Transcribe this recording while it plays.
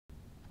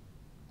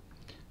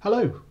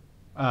Hello,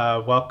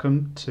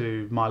 welcome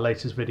to my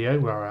latest video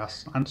where I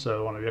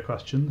answer one of your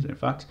questions. In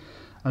fact,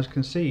 as you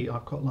can see,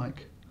 I've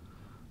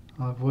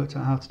worked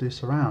out how to do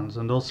surrounds,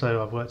 and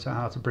also I've worked out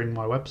how to bring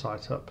my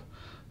website up.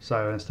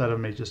 So instead of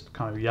me just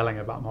kind of yelling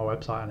about my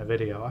website in a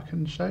video, I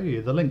can show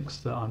you the links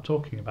that I'm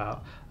talking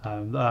about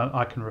that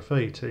I can refer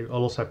you to.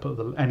 I'll also put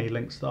any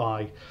links that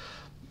I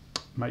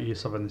make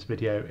use of in this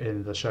video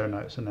in the show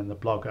notes and in the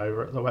blog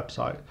over at the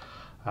website.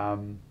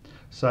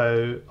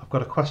 So I've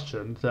got a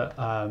question that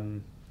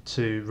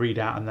to read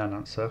out and then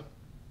answer.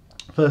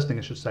 First thing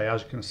I should say,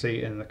 as you can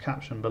see in the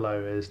caption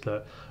below, is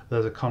that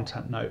there's a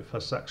content note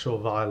for sexual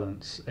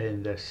violence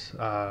in this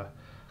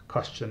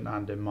question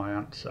and in my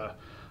answer.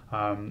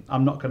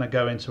 I'm not going to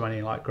go into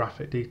any like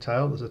graphic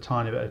detail. There's a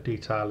tiny bit of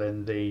detail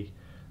in the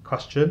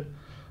question,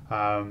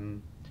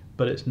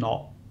 but it's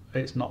not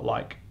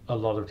like a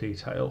lot of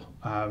detail.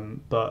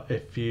 But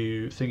if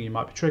you think you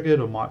might be triggered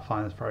or might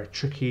find it very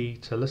tricky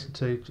to listen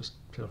to, just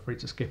feel free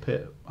to skip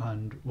it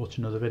and watch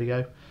another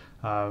video,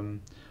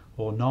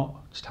 or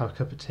not, just have a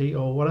cup of tea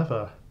or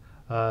whatever.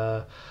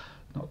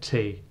 Not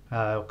tea,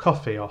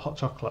 coffee or hot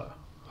chocolate.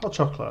 Hot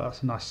chocolate,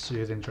 that's a nice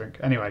soothing drink.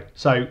 Anyway,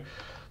 so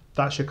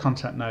that's your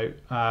content note.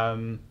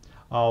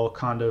 I'll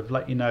kind of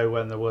let you know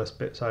when the worst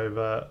bit's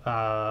over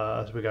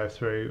as we go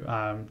through.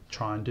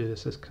 Try and do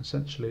this as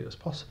consensually as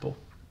possible.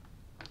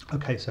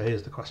 Okay, so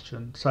here's the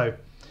question. So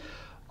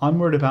I'm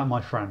worried about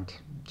my friend.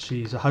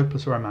 She's a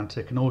hopeless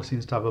romantic and always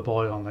seems to have a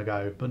boy on the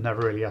go, but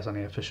never really has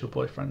any official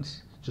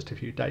boyfriends, just a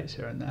few dates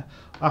here and there.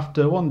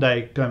 After one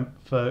day going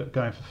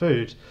for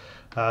food,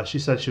 she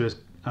said she was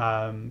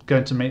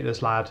going to meet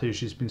this lad who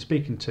she's been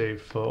speaking to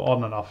for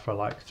on and off for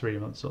like 3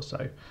 months or so,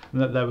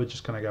 and that they were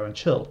just going to go and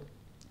chill.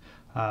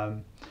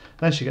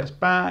 Then she gets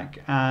back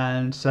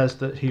and says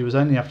that he was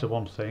only after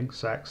one thing,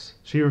 sex.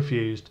 She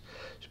refused,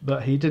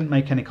 but he didn't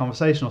make any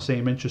conversation or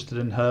seem interested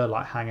in her,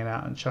 like hanging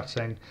out and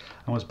chatting,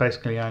 and was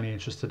basically only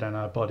interested in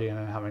her body and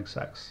in having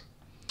sex.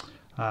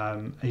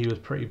 He was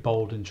pretty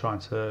bold in trying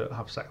to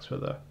have sex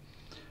with her.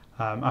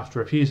 After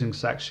refusing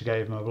sex, she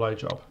gave him a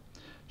blowjob.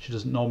 She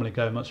doesn't normally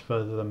go much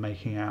further than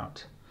making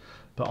out,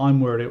 but I'm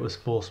worried it was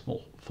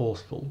forceful,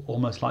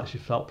 almost like she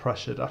felt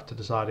pressured after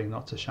deciding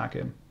not to shag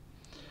him.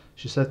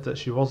 She said that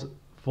he was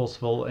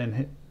forceful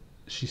in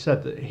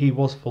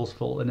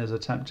his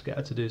attempt to get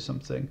her to do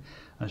something,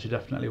 and she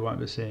definitely won't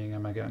be seeing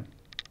him again.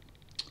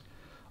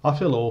 I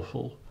feel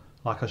awful,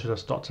 like I should have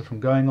stopped her from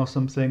going or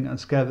something, and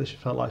scared that she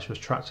felt like she was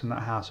trapped in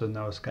that house with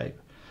no escape.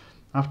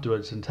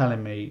 Afterwards, in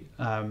telling me,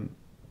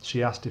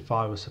 she asked if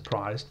I was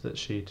surprised that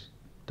she'd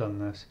done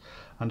this,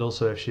 and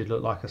also if she'd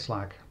looked like a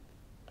slag.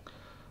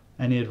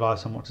 Any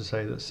advice on what to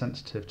say that's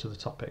sensitive to the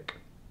topic?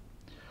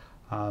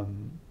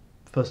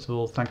 First of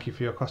all, thank you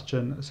for your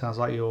question. It sounds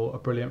like you're a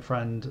brilliant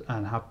friend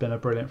and have been a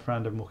brilliant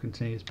friend and will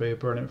continue to be a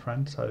brilliant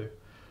friend, so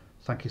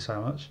thank you so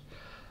much.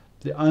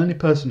 The only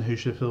person who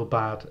should feel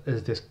bad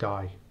is this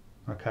guy,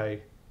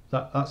 okay?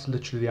 That's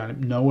literally the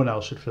only, no one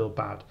else should feel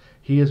bad.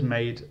 He has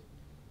made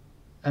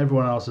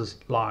everyone else's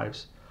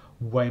lives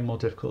way more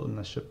difficult than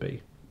this should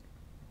be.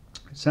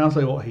 It sounds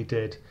like what he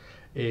did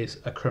is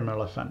a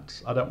criminal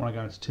offence. I don't want to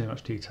go into too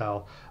much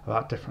detail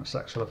about different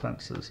sexual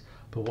offences,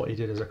 but what he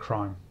did is a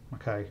crime,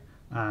 okay?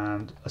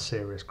 And a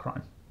serious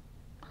crime.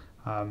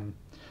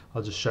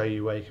 I'll just show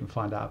you where you can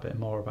find out a bit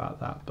more about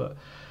that, but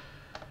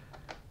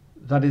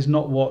that is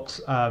not what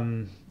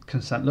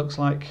consent looks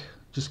like.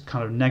 Just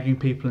kind of negging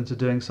people into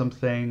doing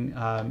something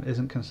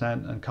isn't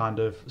consent, and kind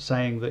of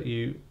saying that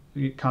you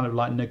kind of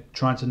like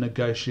trying to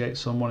negotiate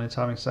someone into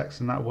having sex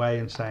in that way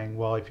and saying,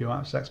 well, if you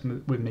want to have sex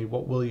with me,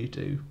 what will you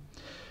do?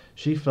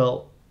 She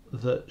felt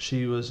that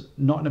she was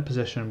not in a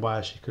position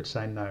where she could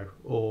say no,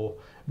 or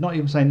not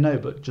even say no,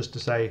 but just to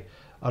say,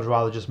 I'd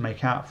rather just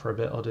make out for a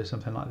bit or do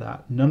something like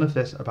that. None of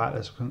this about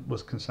this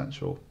was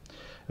consensual.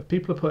 If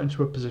people are put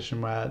into a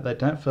position where they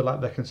don't feel like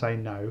they can say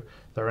no,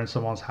 they're in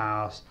someone's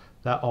house,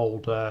 they're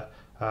older,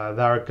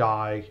 they're a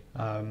guy,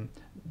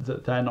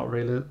 that they're not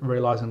really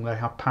realising they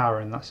have power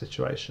in that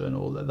situation,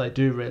 or that they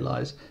do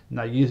realise and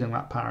they're using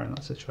that power in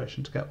that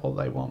situation to get what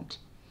they want.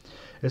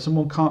 If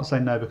someone can't say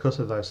no because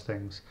of those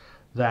things,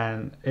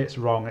 then it's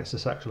wrong, it's a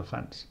sexual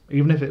offence.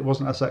 Even if it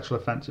wasn't a sexual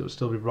offence, it would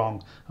still be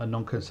wrong and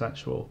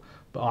non-consensual,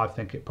 but I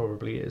think it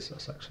probably is a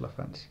sexual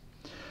offence.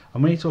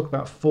 And when you talk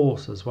about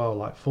force as well,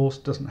 like force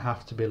doesn't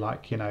have to be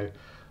like, you know,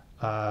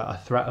 a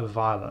threat of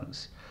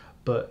violence,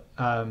 but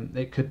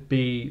it could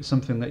be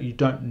something that you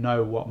don't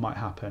know what might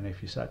happen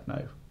if you said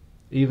no.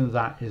 Even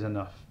that is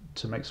enough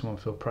to make someone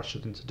feel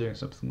pressured into doing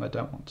something they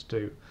don't want to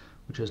do,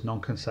 which is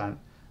non-consent.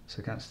 It's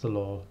against the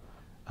law.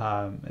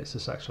 It's a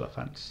sexual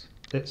offence.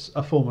 It's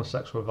a form of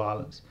sexual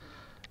violence.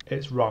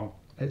 It's wrong.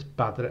 It's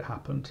bad that it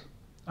happened,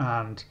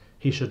 and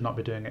he should not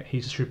be doing it.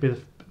 He should be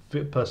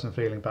the person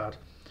feeling bad.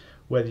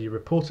 Whether you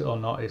report it or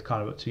not is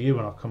kind of up to you,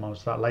 and I'll come on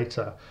to that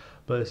later,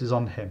 but this is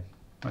on him.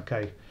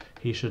 Okay,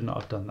 he should not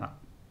have done that.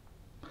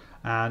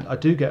 And I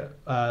do get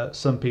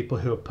some people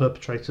who are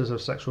perpetrators of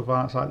sexual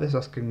violence like this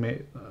asking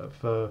me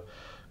for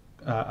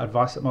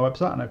advice at my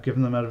website and I've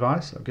given them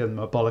advice, I've given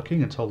them a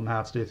bollocking and told them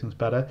how to do things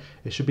better,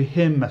 it should be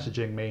him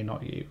messaging me,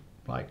 not you.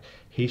 Like,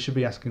 he should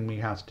be asking me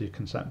how to do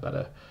consent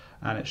better,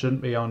 and it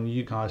shouldn't be on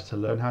you guys to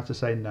learn how to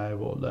say no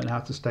or learn how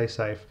to stay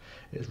safe.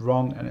 It's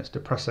wrong and it's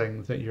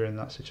depressing that you're in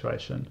that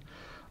situation.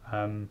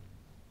 I'm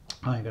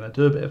going to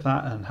do a bit of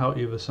that and help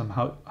you with some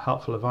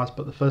helpful advice,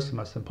 but the first and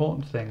most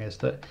important thing is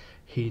that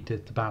he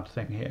did the bad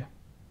thing here.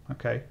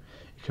 Okay,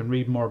 you can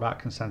read more about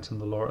consent and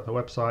the law at the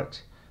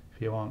website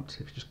if you want.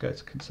 If you just go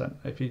to consent,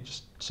 if you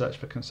just search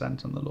for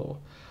consent and the law,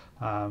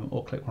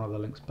 or click one of the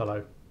links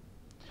below.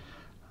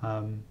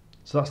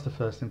 So that's the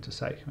first thing to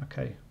say.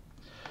 Okay.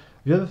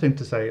 The other thing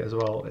to say as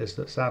well is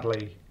that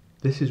sadly,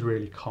 this is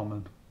really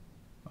common,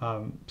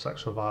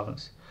 sexual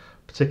violence,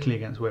 particularly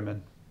against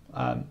women.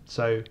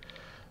 So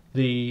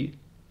the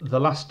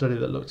last study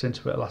that looked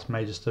into it, the last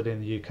major study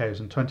in the UK, was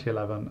in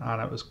 2011,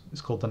 and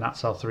it's called the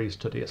NatCell3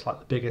 study. It's like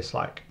the biggest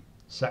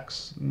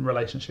sex and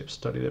relationship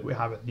study that we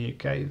have in the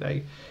UK.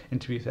 They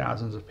interviewed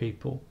thousands of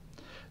people.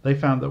 They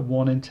found that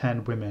 1 in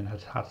 10 women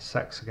had had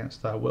sex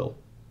against their will,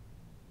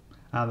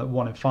 and that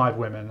 1 in 5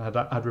 women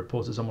had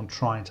reported someone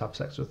trying to have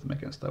sex with them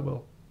against their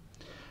will.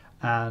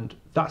 And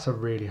that's a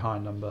really high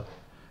number.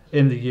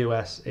 In the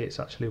US, it's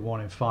actually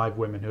 1 in 5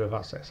 women who have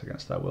had sex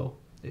against their will.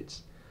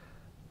 It's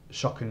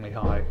shockingly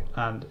high,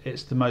 and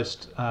it's the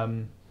most,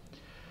 for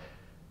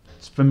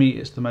me,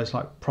 it's the most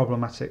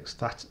problematic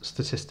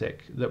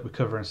statistic that we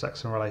cover in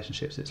sex and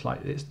relationships. It's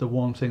the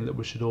one thing that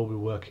we should all be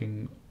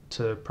working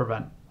to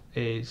prevent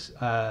is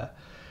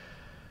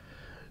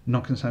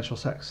non-consensual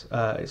sex.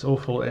 It's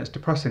awful and it's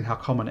depressing how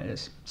common it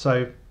is.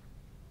 So,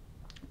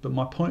 but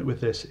my point with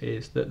this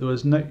is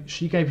that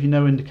she gave you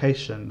no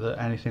indication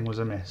that anything was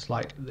amiss.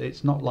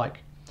 It's not like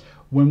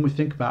when we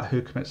think about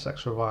who commits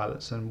sexual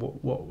violence and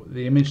what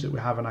the image that we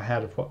have in our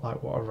head of what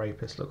a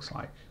rapist looks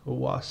like or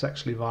what a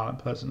sexually violent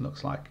person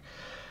looks like,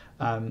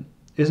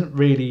 isn't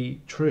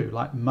really true.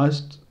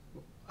 Most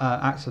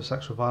acts of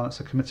sexual violence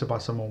are committed by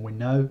someone we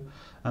know,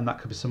 and that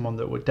could be someone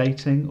that we're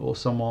dating or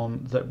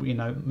someone that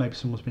maybe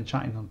someone's been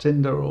chatting on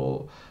Tinder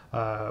or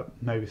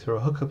maybe through a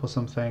hookup or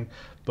something.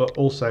 But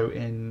also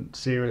in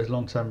serious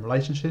long-term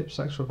relationships,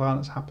 sexual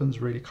violence happens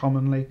really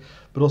commonly,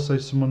 but also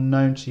someone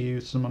known to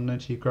you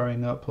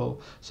growing up, or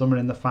someone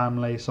in the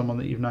family, someone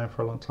that you've known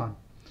for a long time.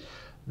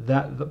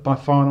 That by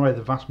far and away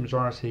the vast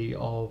majority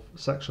of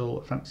sexual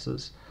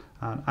offences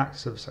and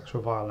acts of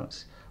sexual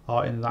violence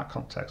are in that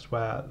context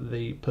where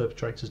the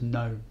perpetrator is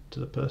known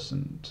to the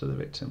person, to the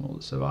victim or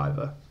the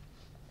survivor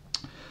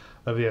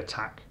of the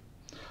attack.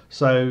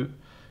 So,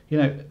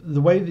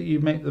 the way that you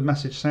make the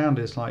message sound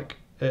is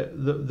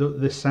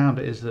this sound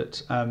is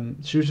that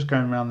she was just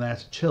going around there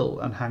to chill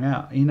and hang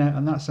out,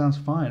 and that sounds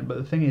fine. But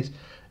the thing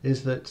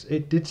is that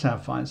it did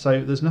sound fine.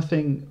 So there's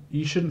nothing,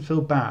 you shouldn't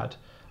feel bad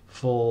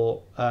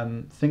for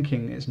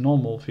thinking it's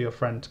normal for your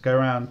friend to go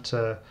around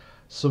to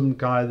some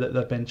guy that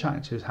they've been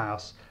chatting to his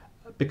house,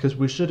 because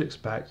we should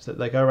expect that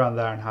they go around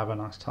there and have a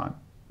nice time.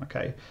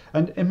 Okay,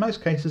 and in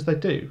most cases they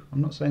do.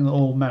 I'm not saying that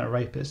all men are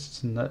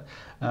rapists and that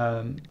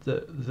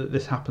that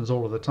this happens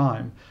all of the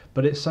time,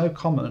 but it's so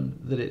common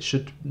that it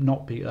should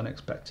not be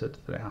unexpected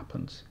that it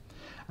happens.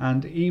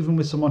 And even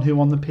with someone who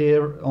on the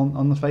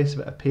face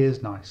of it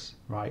appears nice,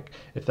 right?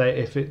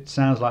 If it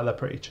sounds like they're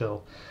pretty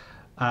chill,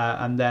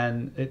 and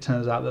then it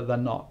turns out that they're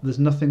not, there's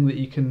nothing that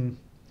you can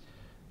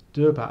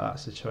do about that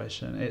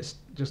situation. It's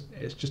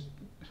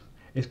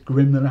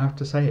grim that I have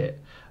to say it.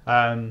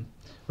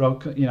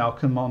 I'll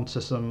come on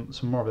to some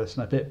more of this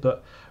in a bit,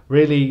 but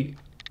really,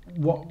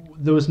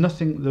 there was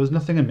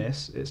nothing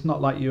amiss. It's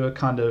not like you were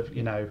kind of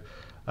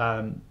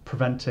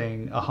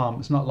preventing a harm.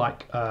 It's not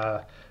like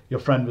your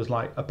friend was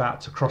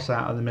about to cross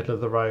out in the middle of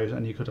the road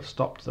and you could have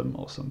stopped them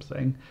or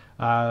something.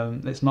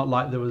 It's not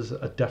like there was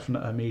a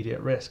definite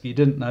immediate risk. You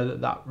didn't know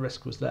that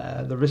risk was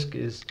there. The risk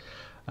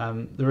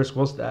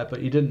was there,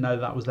 but you didn't know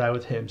that was there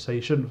with him. So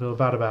you shouldn't feel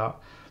bad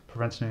about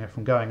preventing it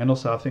from going. And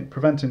also, I think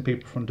preventing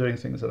people from doing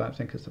things, I don't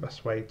think is the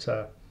best way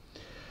to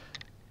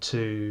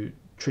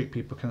treat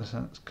people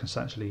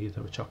consensually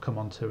either, which I'll come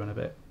on to in a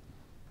bit.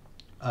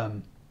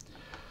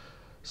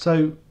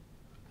 So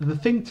the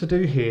thing to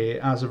do here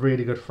as a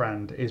really good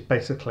friend is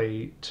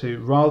basically to,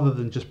 rather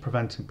than just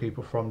preventing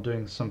people from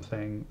doing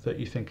something that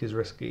you think is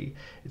risky,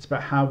 it's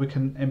about how we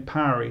can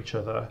empower each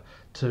other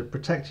to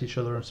protect each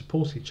other and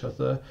support each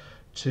other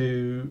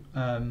to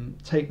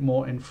take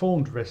more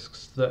informed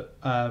risks that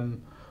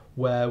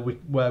where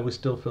we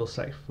still feel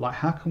safe.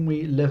 How can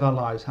we live our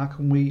lives? How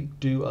can we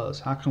do us?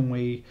 How can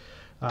we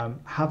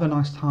have a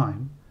nice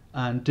time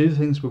and do the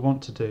things we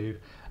want to do?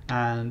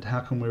 And how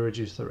can we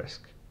reduce the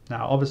risk?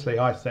 Now, obviously,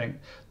 I think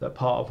that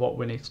part of what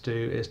we need to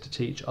do is to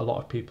teach a lot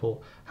of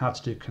people how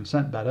to do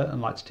consent better,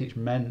 and to teach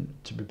men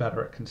to be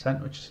better at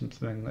consent, which is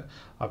something that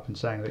I've been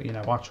saying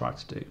that I try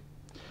to do.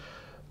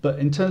 But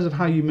in terms of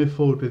how you move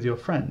forward with your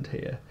friend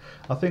here,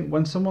 I think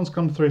when someone's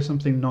gone through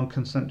something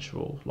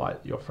non-consensual, like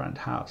your friend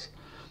has,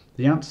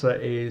 the answer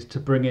is to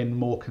bring in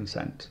more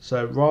consent.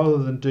 So rather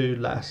than do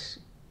less,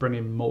 bring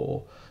in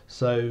more.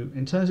 So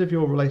in terms of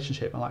your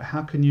relationship, like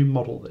how can you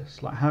model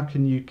this? Like how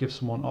can you give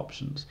someone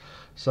options?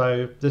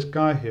 So this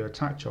guy who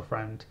attacked your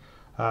friend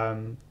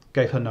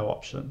gave her no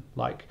option.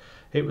 Like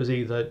it was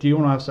either, do you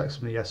want to have sex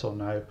with me, yes or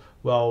no?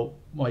 Well,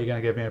 are you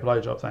going to give me a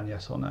blowjob then,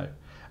 yes or no?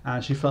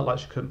 And she felt like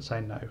she couldn't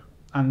say no.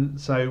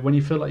 And so when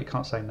you feel like you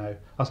can't say no,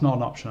 that's not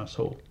an option at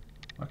all.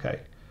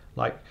 Okay,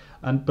 like,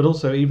 and but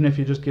also even if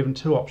you're just given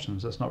two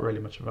options, that's not really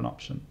much of an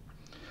option.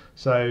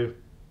 So,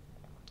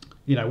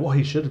 you know, what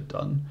he should have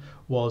done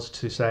was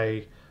to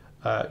say,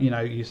 you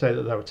know, you say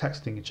that they were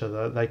texting each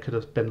other. They could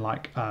have been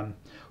like,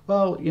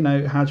 well, you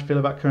know, how do you feel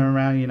about coming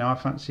around? You know, I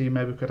fancy you.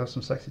 Maybe we could have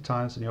some sexy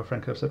times. And your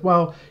friend could have said,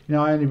 well, you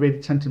know, I only really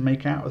tend to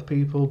make out with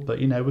people, but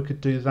you know, we could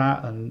do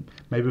that, and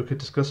maybe we could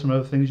discuss some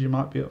other things you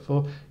might be up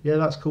for. Yeah,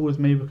 that's cool with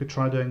me. We could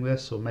try doing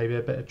this, or maybe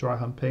a bit of dry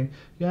humping.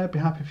 Yeah, I'd be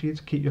happy for you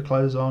to keep your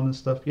clothes on and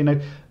stuff. You know,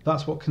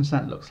 that's what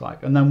consent looks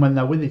like. And then when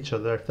they're with each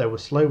other, if they were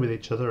slow with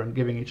each other and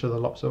giving each other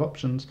lots of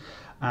options,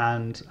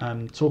 and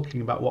talking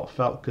about what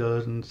felt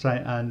good and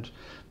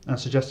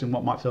suggesting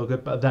what might feel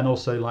good, but then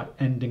also like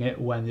ending it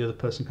when the other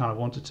person kind of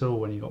wanted to, or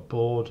when you got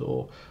bored,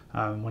 or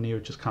when you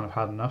just kind of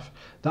had enough.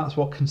 That's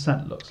what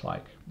consent looks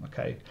like.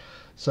 Okay,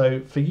 so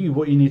for you,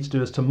 what you need to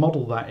do is to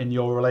model that in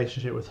your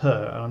relationship with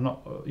her. And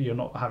you're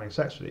not having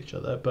sex with each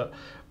other, but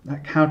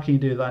like, how can you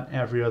do that in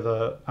every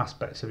other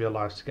aspects of your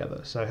lives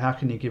together? So how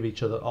can you give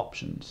each other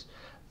options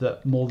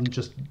that more than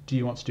just, do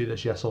you want to do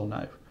this, yes or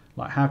no?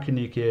 Like how can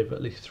you give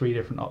at least 3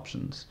 different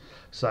options?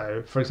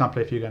 So for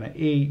example, if you're going to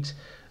eat,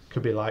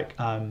 could be like,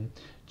 do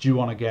you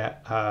want to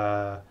get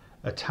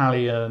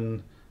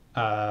Italian,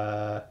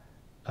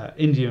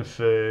 Indian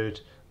food,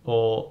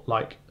 or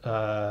like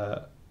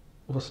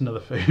what's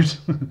another food?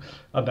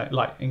 I don't know,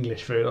 like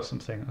English food or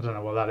something. I don't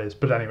know what that is,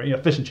 but anyway,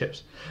 fish and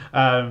chips.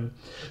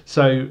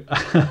 So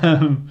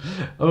I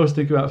always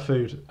think about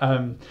food.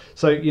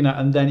 So you know,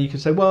 and then you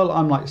could say, well,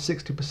 I'm like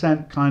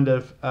 60% kind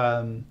of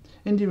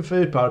Indian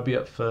food, but I'd be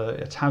up for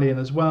Italian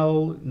as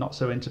well. Not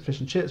so into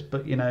fish and chips,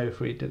 but you know, if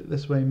we did it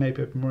this way,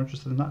 maybe I'd be more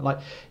interested in that. Like,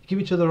 give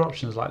each other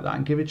options like that,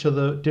 and give each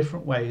other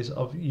different ways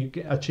of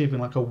achieving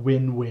like a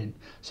win-win,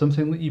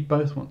 something that you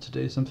both want to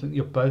do, something that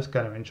you're both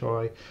going to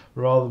enjoy,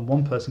 rather than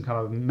one person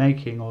kind of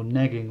making or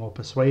negging or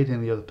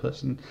persuading the other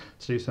person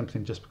to do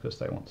something just because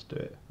they want to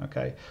do it.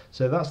 Okay,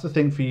 so that's the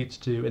thing for you to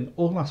do in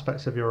all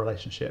aspects of your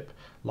relationship,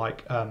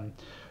 like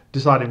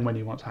deciding when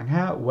you want to hang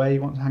out, where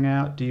you want to hang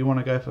out, do you want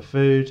to go for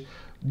food,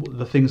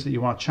 the things that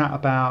you want to chat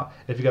about.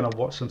 If you're going to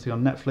watch something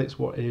on Netflix,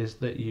 what it is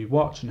that you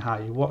watch and how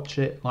you watch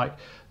it. Like,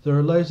 there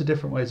are loads of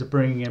different ways of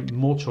bringing in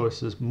more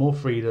choices, more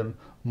freedom,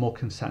 more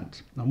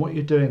consent. And what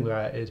you're doing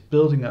there is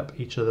building up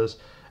each other's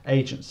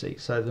agency.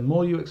 So the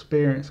more you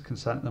experience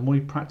consent, the more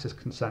you practice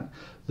consent,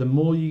 the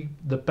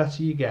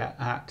better you get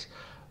at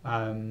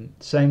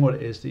saying what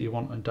it is that you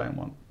want and don't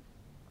want.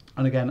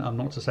 And again, I'm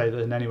not to say that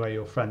in any way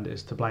your friend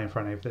is to blame for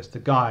any of this. The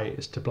guy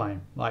is to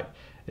blame. Like,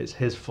 it's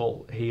his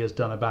fault. He has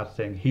done a bad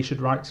thing. He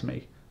should write to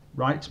me.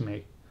 Write to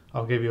me.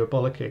 I'll give you a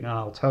bollocking and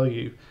I'll tell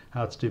you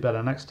how to do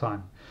better next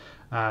time.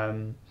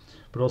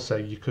 But also,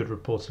 you could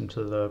report him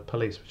to the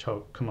police, which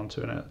I'll come on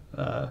to in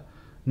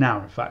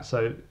now, in fact.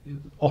 So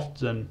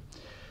often,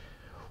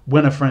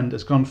 when a friend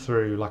has gone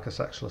through like a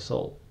sexual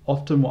assault,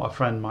 often what a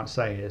friend might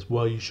say is,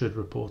 well, you should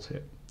report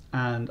it.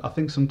 And I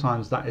think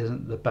sometimes that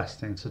isn't the best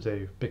thing to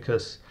do,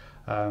 because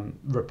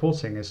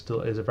reporting is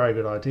a very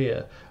good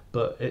idea,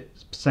 but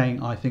it's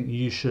saying I think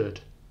you should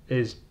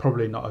is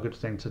probably not a good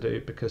thing to do,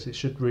 because it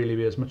should really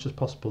be as much as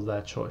possible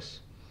their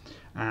choice.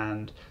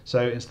 And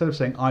so instead of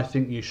saying I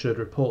think you should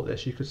report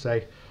this, you could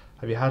say,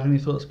 have you had any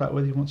thoughts about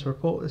whether you want to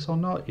report this or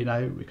not? You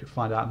know, we could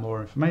find out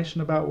more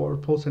information about what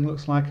reporting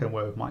looks like and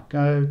where we might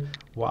go,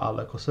 what our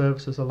local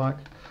services are like.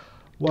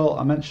 Well,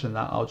 I mentioned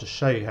that. I'll just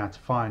show you how to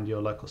find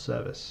your local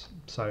service.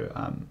 So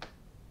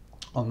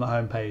on the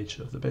homepage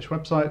of the BISH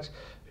website,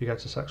 if you go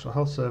to Sexual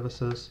Health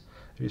Services,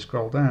 if you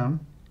scroll down,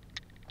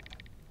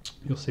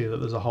 you'll see that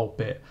there's a whole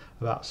bit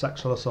about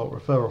sexual assault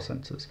referral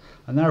centres.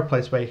 And they're a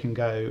place where you can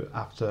go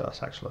after a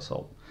sexual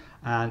assault.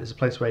 And it's a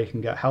place where you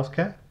can get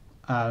healthcare.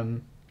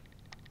 You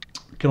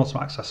can also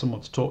access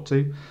someone to talk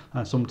to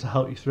and someone to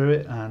help you through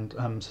it,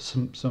 and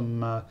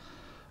some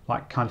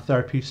like kind of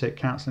therapeutic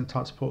counselling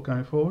type support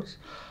going forwards.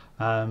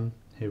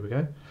 Here we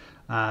go.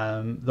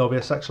 There'll be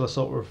a sexual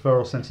assault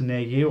referral centre near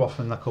you.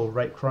 Often they're called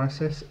Rape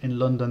Crisis. In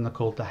London they're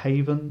called the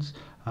Havens,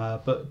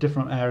 but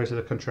different areas of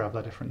the country have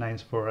their different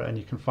names for it, and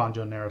you can find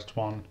your nearest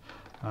one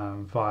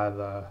via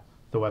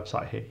the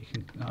website here. You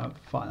can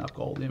find, I've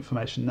got all the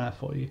information there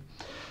for you.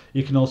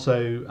 You can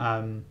also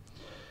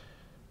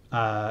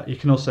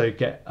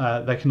get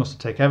they can also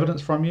take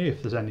evidence from you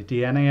if there's any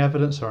DNA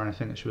evidence or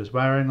anything that she was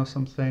wearing or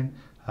something.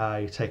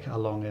 You take it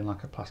along in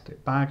like a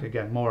plastic bag.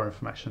 Again, more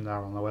information there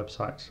on the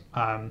website.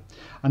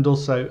 And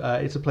also,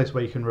 it's a place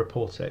where you can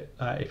report it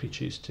if you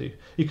choose to.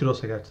 You could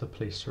also go to the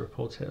police to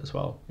report it as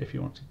well if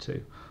you wanted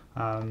to.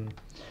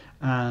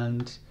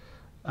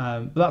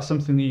 But that's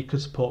something that you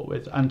could support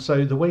with. And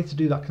so the way to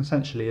do that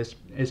consensually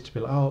is to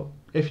be like, oh,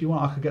 if you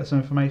want, I could get some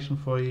information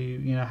for you.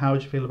 You know, how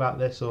would you feel about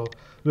this? Or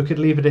we could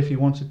leave it if you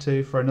wanted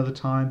to for another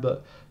time,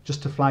 but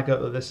just to flag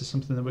up that this is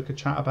something that we could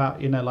chat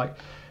about. You know, like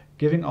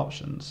giving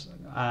options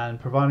and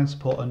providing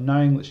support and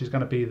knowing that she's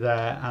going to be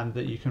there and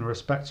that you can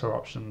respect her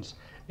options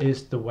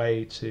is the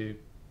way to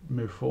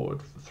move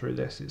forward through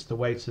this. It's the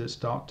way to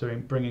start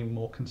bringing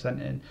more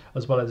consent in,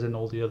 as well as in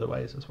all the other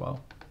ways as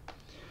well.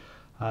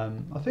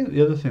 I think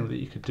the other thing that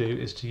you could do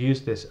is to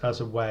use this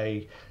as a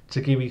way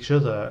to give each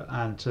other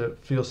and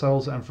for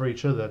yourselves and for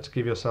each other to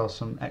give yourselves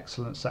some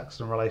excellent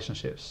sex and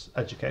relationships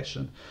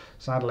education.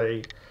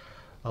 Sadly,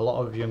 a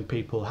lot of young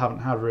people haven't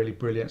had really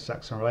brilliant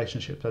sex and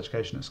relationships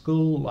education at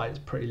school. Like, it's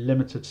pretty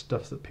limited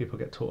stuff that people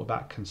get taught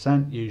about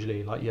consent,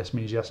 usually like yes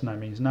means yes, no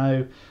means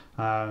no,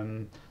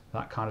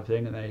 that kind of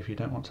thing. And then if you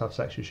don't want to have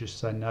sex, you should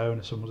say no, and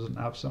if someone doesn't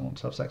want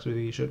to have sex with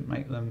you, you shouldn't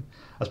make them.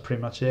 That's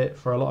pretty much it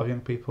for a lot of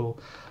young people.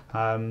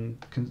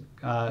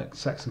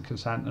 Sex and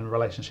consent and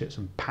relationships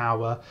and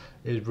power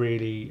is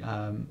really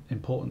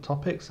important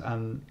topics,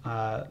 and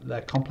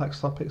they're complex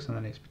topics, and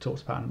they need to be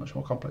talked about in a much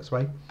more complex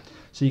way.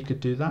 So you could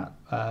do that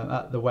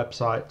at the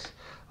website.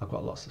 I've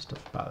got lots of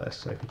stuff about this,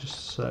 so if you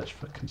just search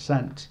for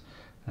consent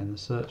in the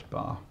search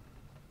bar,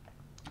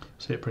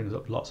 see it brings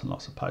up lots and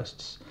lots of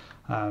posts.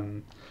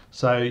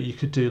 So you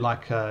could do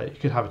like you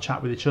could have a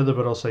chat with each other,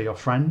 but also your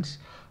friends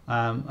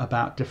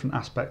about different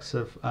aspects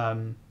of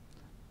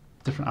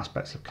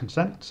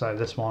consent. So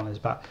this one is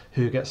about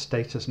who gets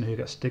status and who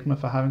gets stigma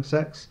for having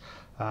sex.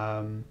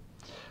 I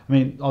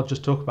mean, I'll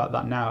just talk about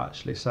that now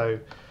actually. So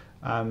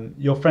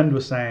your friend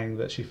was saying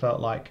that she felt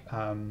like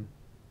a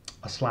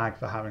slag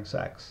for having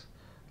sex,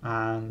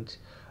 and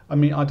I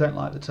mean, I don't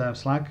like the term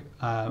slag.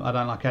 I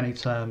don't like any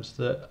terms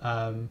that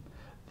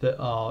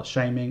are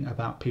shaming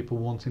about people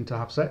wanting to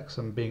have sex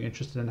and being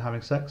interested in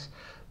having sex,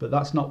 but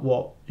that's not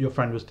what your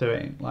friend was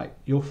doing. Like,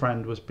 your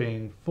friend was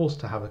being forced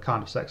to have a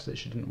kind of sex that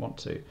she didn't want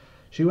to.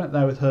 She went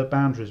there with her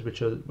boundaries,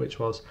 which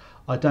was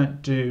I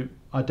don't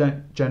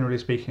generally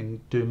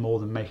speaking do more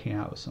than making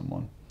out with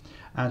someone,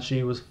 and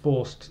she was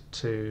forced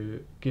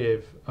to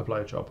give a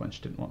blowjob when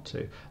she didn't want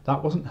to.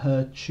 That wasn't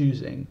her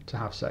choosing to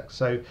have sex.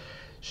 So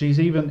she's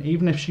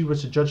even if she were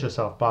to judge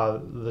herself by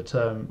the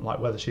term, like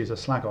whether she's a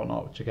slag or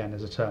not, which again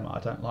is a term I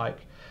don't like,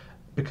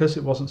 because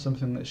it wasn't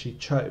something that she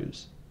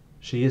chose,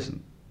 she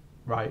isn't,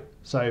 right?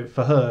 So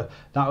for her,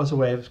 that was a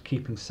way of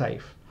keeping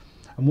safe.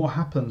 And what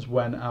happens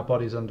when our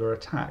body's under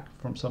attack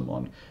from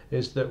someone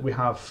is that we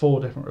have 4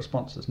 different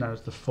responses known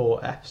as the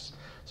 4 Fs.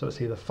 So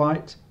it's either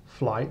fight,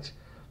 flight,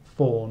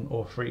 fawn,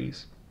 or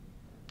freeze.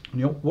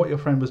 And what your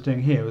friend was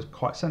doing here was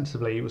quite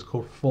sensibly, it was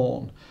called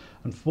fawn.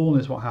 And fawn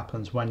is what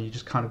happens when you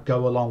just kind of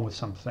go along with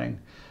something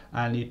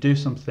and you do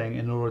something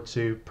in order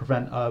to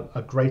prevent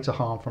a greater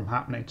harm from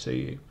happening to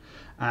you.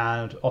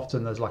 And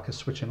often there's like a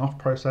switching off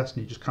process,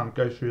 and you just kind of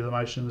go through the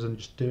motions and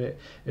just do it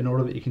in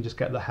order that you can just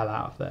get the hell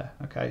out of there,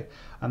 okay?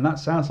 And that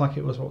sounds like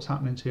it was what's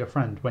happening to your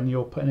friend. When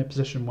you're put in a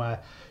position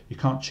where you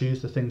can't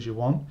choose the things you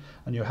want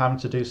and you're having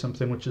to do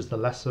something which is the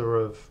lesser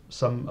of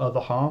some other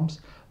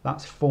harms,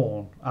 that's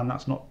fawn, and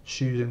that's not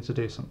choosing to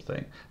do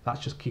something. That's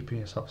just keeping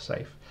yourself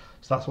safe.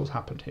 So that's what's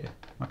happened here,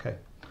 okay?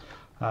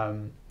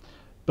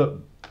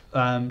 But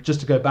just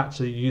to go back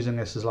to using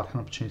this as like an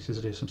opportunity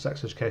to do some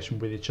sex education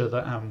with each other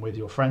and with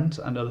your friends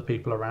and other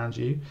people around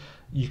you,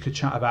 you could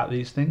chat about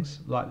these things,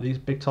 like these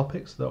big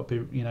topics that would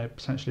be, you know,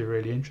 potentially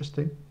really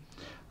interesting.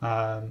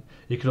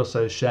 You could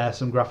also share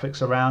some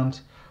graphics around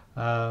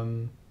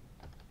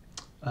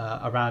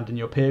in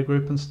your peer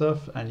group and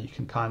stuff, and you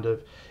can kind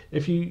of,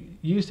 if you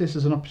use this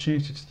as an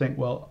opportunity to think,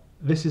 well,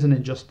 this is an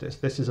injustice,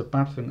 this is a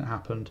bad thing that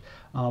happened,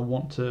 and I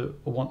want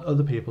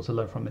other people to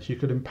learn from this. You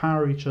could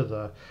empower each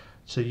other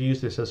to use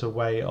this as a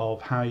way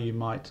of how you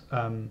might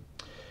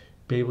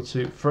be able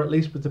to, for at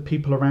least with the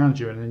people around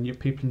you and then your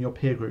people in your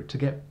peer group, to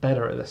get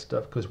better at this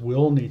stuff, because we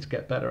all need to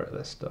get better at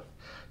this stuff,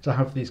 to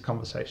have these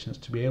conversations,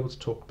 to be able to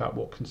talk about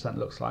what consent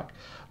looks like,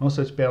 and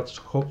also to be able to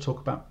talk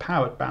about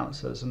power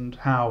balances and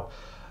how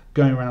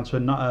going around to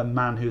a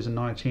man who's a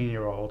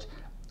 19-year-old,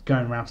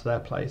 going around to their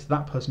place,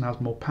 that person has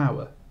more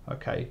power,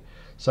 okay?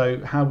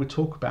 So how we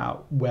talk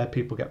about where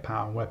people get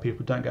power and where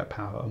people don't get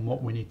power, and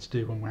what we need to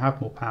do when we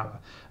have more power,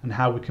 and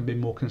how we can be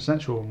more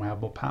consensual when we have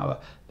more power,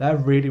 they're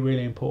really,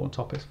 really important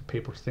topics for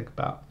people to think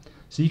about.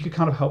 So you could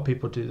kind of help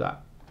people do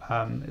that,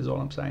 is all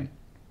I'm saying.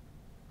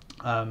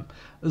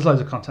 There's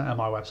loads of content on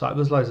my website.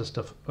 There's loads of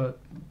stuff,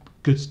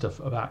 good stuff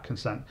about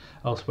consent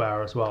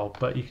elsewhere as well,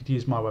 but you could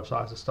use my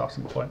website as a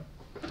starting point.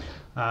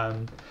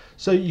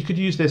 So you could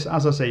use this,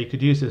 as I say, you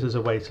could use this as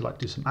a way to like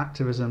do some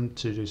activism,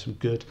 to do some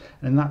good,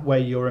 and in that way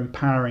you're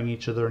empowering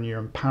each other and you're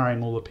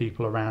empowering all the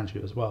people around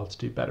you as well to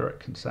do better at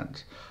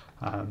consent.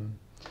 And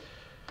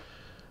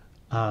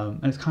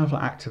it's kind of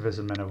like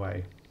activism in a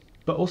way.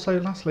 But also,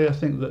 lastly, I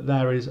think that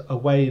there is a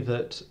way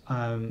that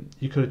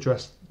you could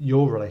address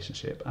your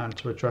relationship and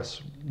to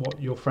address what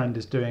your friend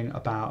is doing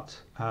about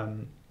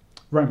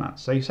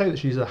romance. So you say that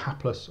she's a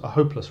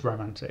hopeless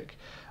romantic.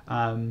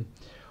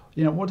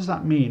 You know, what does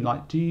that mean?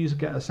 Like, do you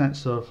get a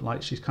sense of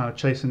like she's kind of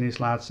chasing these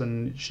lads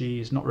and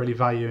she's not really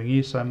valuing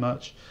you so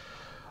much?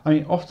 I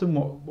mean, often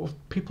what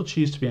people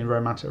choose to be in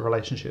romantic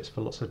relationships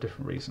for lots of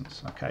different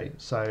reasons. Okay,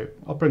 so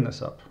I'll bring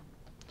this up.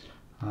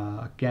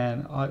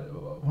 Again,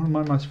 one of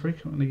my most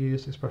frequently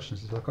used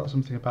expressions is I've got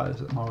something about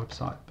this at my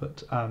website,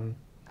 but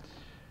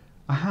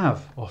I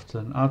have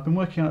often. I've been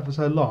working on it for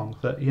so long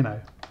that, you know,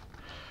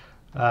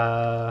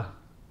 I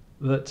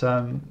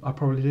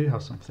probably do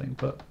have something.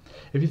 But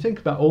if you think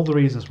about all the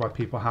reasons why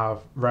people have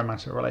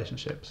romantic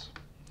relationships,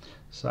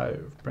 so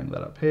bring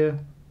that up here.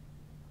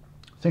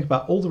 Think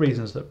about all the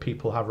reasons that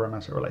people have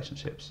romantic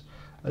relationships.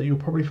 You'll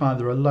probably find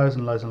there are loads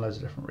and loads and loads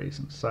of different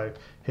reasons. So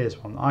here's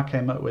one that I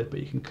came up with,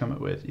 but you can come up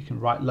with, you can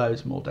write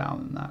loads more down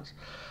than that.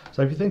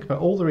 So if you think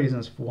about all the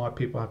reasons for why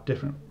people have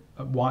different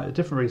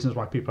reasons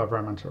why people have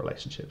romantic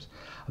relationships,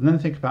 and then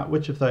think about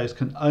which of those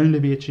can only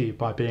be achieved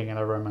by being in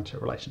a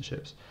romantic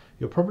relationships,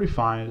 you'll probably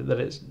find that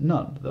it's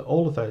none, that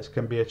all of those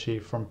can be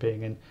achieved from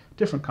being in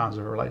different kinds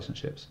of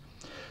relationships.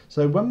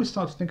 So when we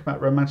start to think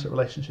about romantic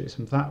relationships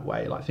in that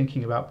way, like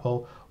thinking about,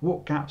 well,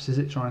 what gaps is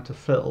it trying to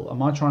fill?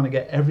 Am I trying to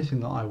get everything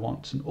that I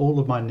want and all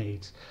of my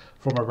needs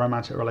from a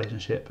romantic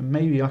relationship? And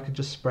maybe I could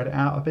just spread it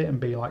out a bit and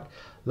be like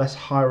less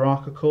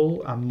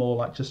hierarchical and more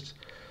like just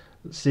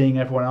seeing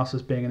everyone else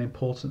as being as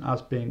important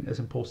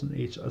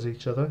as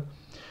each other.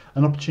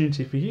 An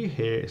opportunity for you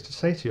here is to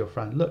say to your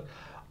friend, look,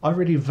 I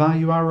really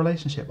value our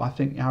relationship. I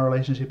think our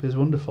relationship is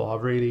wonderful. I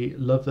really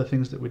love the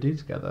things that we do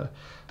together.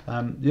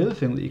 The other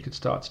thing that you could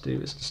start to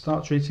do is to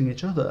start treating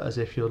each other as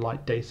if you're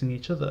like dating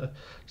each other.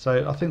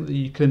 So I think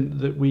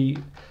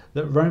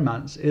that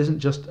romance isn't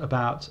just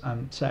about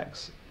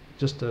sex,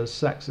 just as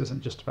sex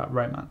isn't just about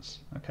romance.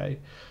 Okay,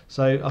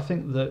 so I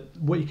think that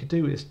what you could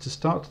do is to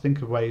start to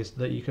think of ways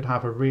that you could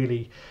have a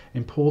really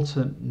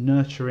important,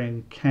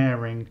 nurturing,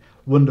 caring,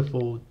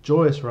 wonderful,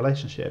 joyous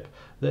relationship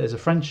that is a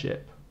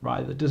friendship,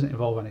 right, that doesn't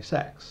involve any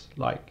sex.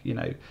 Like, you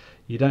know,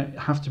 you don't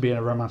have to be in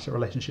a romantic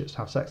relationship to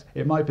have sex.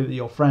 It might be that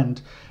your friend,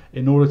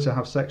 in order to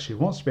have sex, she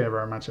wants to be in a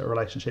romantic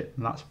relationship,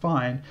 and that's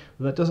fine.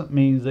 But that doesn't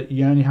mean that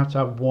you only have to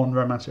have one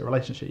romantic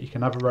relationship. You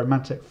can have a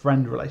romantic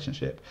friend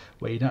relationship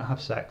where you don't have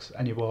sex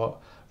and you are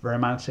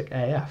romantic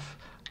AF,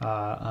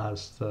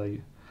 as the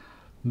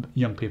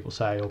young people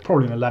say, or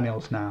probably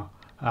millennials now.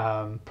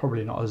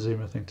 Probably not a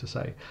Zoomer thing to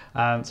say.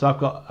 So I've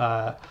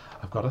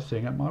got a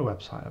thing at my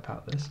website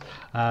about this,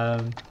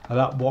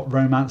 about what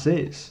romance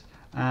is.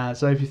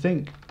 So if you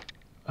think,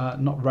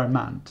 not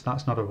romance,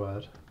 that's not a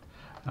word,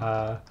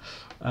 but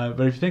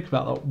if you think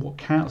about what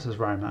counts as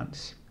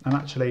romance, and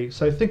actually,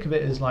 so think of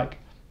it as like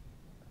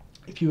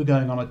if you were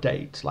going on a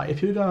date, like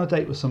if you were going on a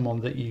date with someone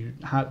that you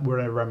were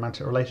in a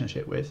romantic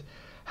relationship with,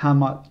 how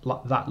might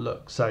that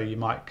look? So you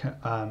might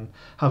have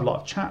a lot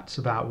of chats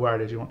about where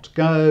it is you want to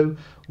go,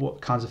 what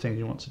kinds of things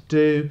you want to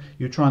do.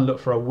 You try and look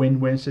for a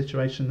win-win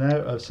situation there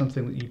of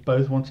something that you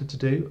both wanted to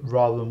do,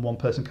 rather than one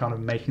person kind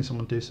of making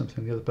someone do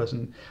something the other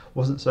person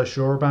wasn't so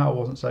sure about or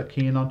wasn't so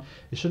keen on.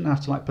 You shouldn't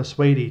have to like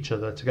persuade each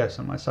other to go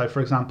somewhere. So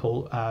for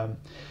example,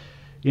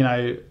 you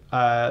know,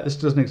 this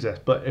doesn't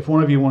exist, but if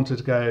one of you wanted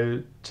to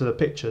go to the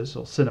pictures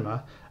or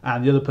cinema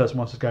and the other person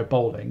wanted to go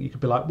bowling, you could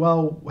be like,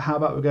 well, how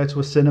about we go to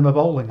a cinema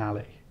bowling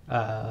alley?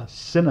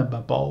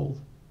 Cinema bowl.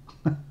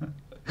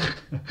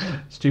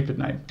 Stupid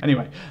name.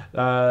 Anyway,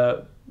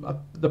 that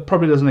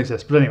probably doesn't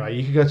exist, but anyway,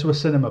 you could go to a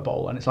cinema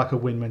bowl and it's like a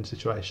win-win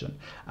situation,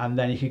 and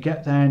then you could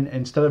get there and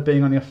instead of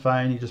being on your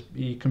phone,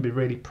 you can be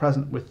really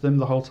present with them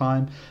the whole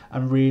time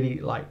and really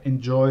like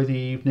enjoy the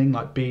evening,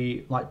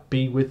 be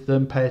with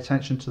them, pay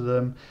attention to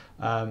them,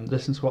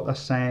 listen to what they're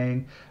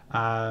saying,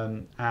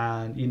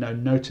 and you know,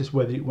 notice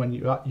when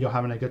you're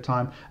having a good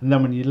time, and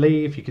then when you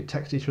leave you could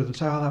text each other and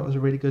say, oh, that was a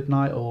really good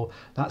night, or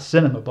that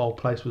cinema bowl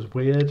place was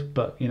weird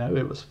but you know,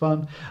 it was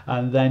fun.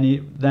 And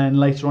then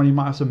later on you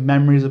might have some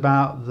memories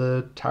about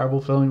the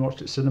terrible film you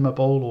watched at cinema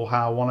bowl, or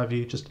how one of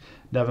you just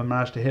never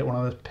managed to hit one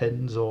of those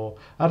pins, or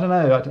I don't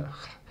know,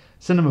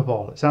 cinema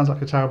bowl, it sounds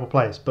like a terrible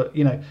place, but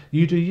you know,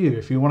 you do you.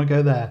 If you want to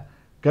go there,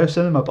 go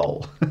cinema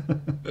bowl.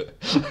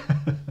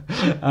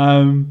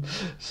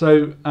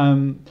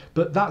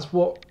 But that's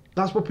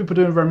what people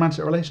do in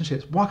romantic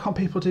relationships. Why can't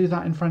people do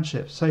that in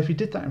friendships? So if you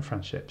did that in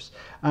friendships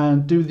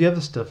and do the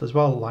other stuff as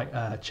well, like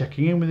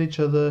checking in with each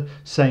other,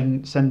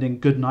 sending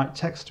good night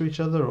texts to each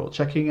other, or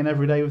checking in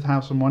every day with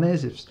how someone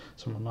is, if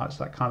someone likes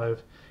that kind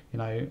of, you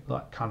know,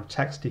 that kind of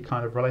texty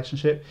kind of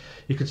relationship.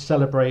 You could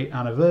celebrate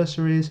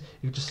anniversaries,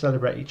 you could just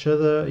celebrate each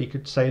other, you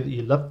could say that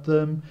you loved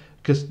them,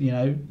 because you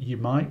know, you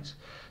might.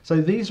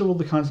 So these are all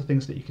the kinds of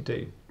things that you could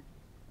do.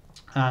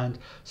 And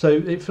so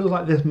it feels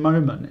like this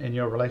moment in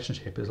your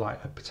relationship is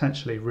like a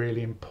potentially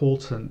really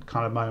important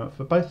kind of moment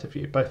for both for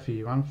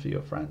you and for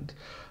your friend,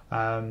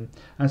 and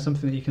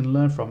something that you can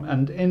learn from.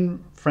 And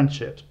in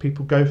friendships,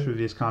 people go through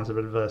these kinds of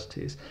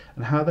adversities,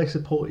 and how they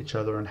support each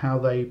other and how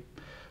they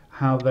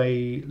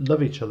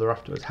love each other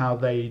afterwards, how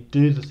they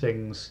do the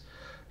things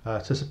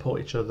to support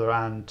each other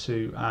and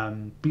to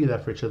be there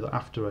for each other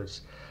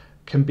afterwards,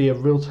 can be a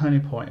real turning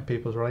point in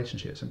people's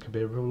relationships, and can be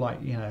a real, like,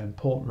 you know,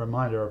 important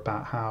reminder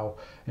about how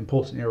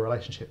important your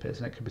relationship is,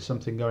 and it can be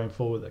something going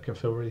forward that can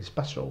feel really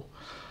special.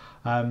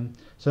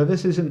 So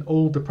this isn't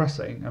all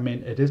depressing. I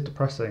mean, it is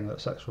depressing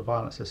that sexual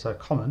violence is so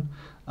common,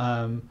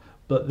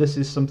 but this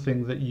is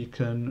something that you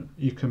can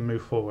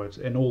move forward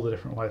in all the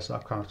different ways that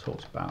I've kind of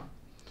talked about.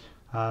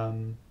 I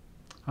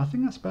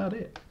think that's about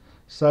it.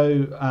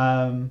 So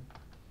I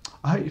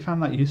hope you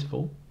found that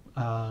useful,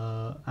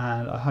 and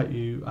I hope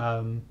you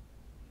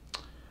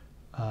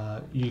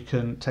you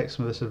can take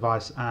some of this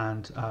advice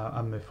and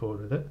move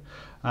forward with it.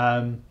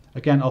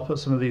 Again, I'll put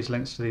some of these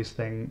links to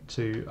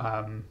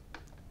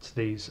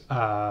these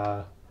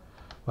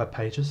web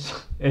pages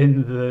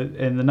in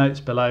the notes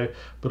below,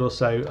 but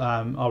also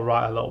I'll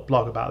write a little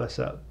blog about this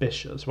at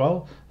Bish as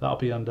well. That'll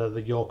be under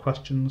the Your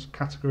Questions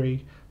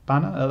category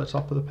banner at the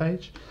top of the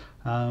page,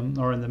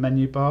 or in the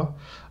menu bar.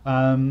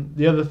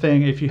 The other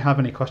thing, if you have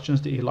any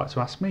questions that you'd like to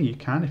ask me, you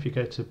can. If you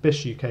go to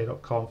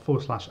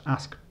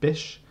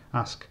bishuk.com/askbish,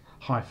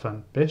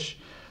 ask-bish,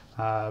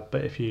 but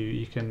if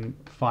you can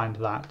find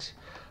that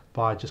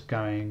by just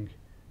going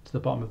to the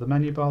bottom of the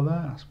menu bar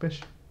there, Ask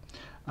Bish.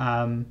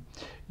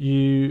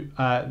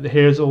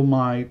 Here's all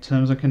my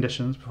terms and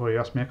conditions before you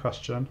ask me a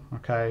question.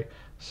 Okay,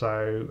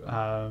 so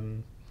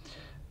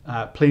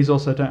please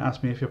also don't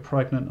ask me if you're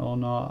pregnant or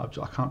not.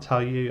 I can't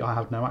tell you. I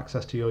have no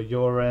access to your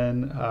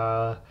urine.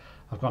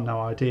 I've got no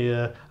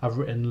idea. I've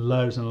written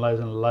loads and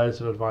loads and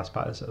loads of advice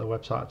about this at the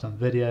website. I've done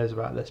videos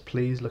about this.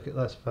 Please look at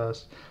this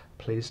first.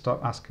 Please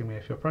stop asking me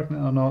if you're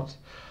pregnant or not.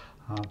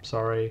 I'm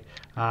sorry.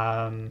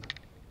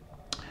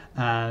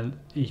 And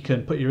you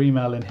can put your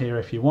email in here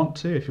if you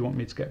want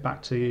me to get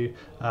back to you,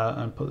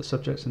 and put the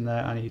subjects in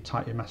there, and you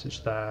type your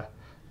message there,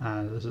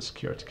 and there's a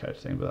security code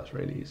thing, but that's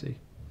really easy.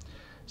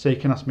 So you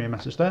can ask me a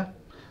message there.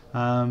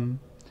 Also,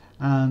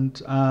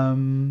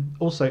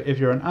 if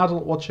you're an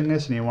adult watching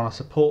this and you want to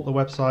support the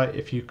website,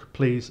 if you could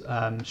please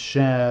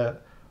share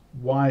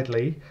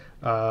widely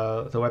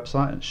the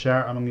website and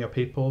share it among your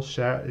people,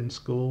 share it in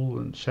school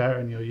and share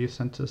it in your youth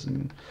centres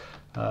and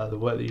the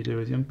work that you do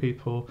with young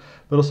people.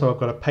 But also I've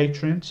got a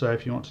Patreon, so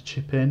if you want to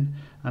chip in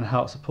and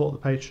help support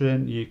the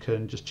Patreon, you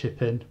can just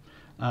chip in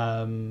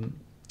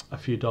a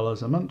few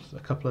dollars a month,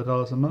 a couple of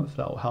dollars a month.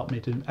 That will help me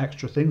do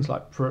extra things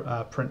like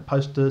print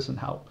posters and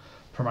help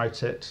promote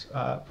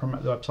the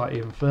website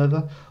even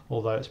further,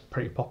 although it's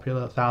pretty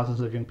popular. Thousands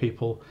of young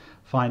people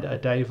find it a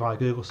day via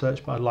Google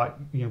search, but I'd like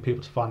young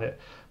people to find it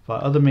via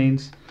other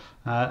means.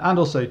 And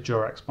also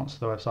Durex sponsor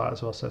the website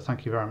as well, so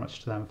thank you very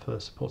much to them for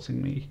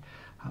supporting me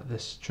at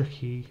this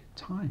tricky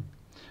time.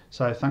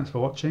 So thanks for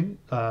watching.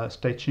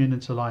 Stay tuned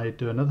until I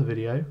do another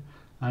video,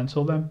 and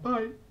until then,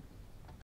 bye.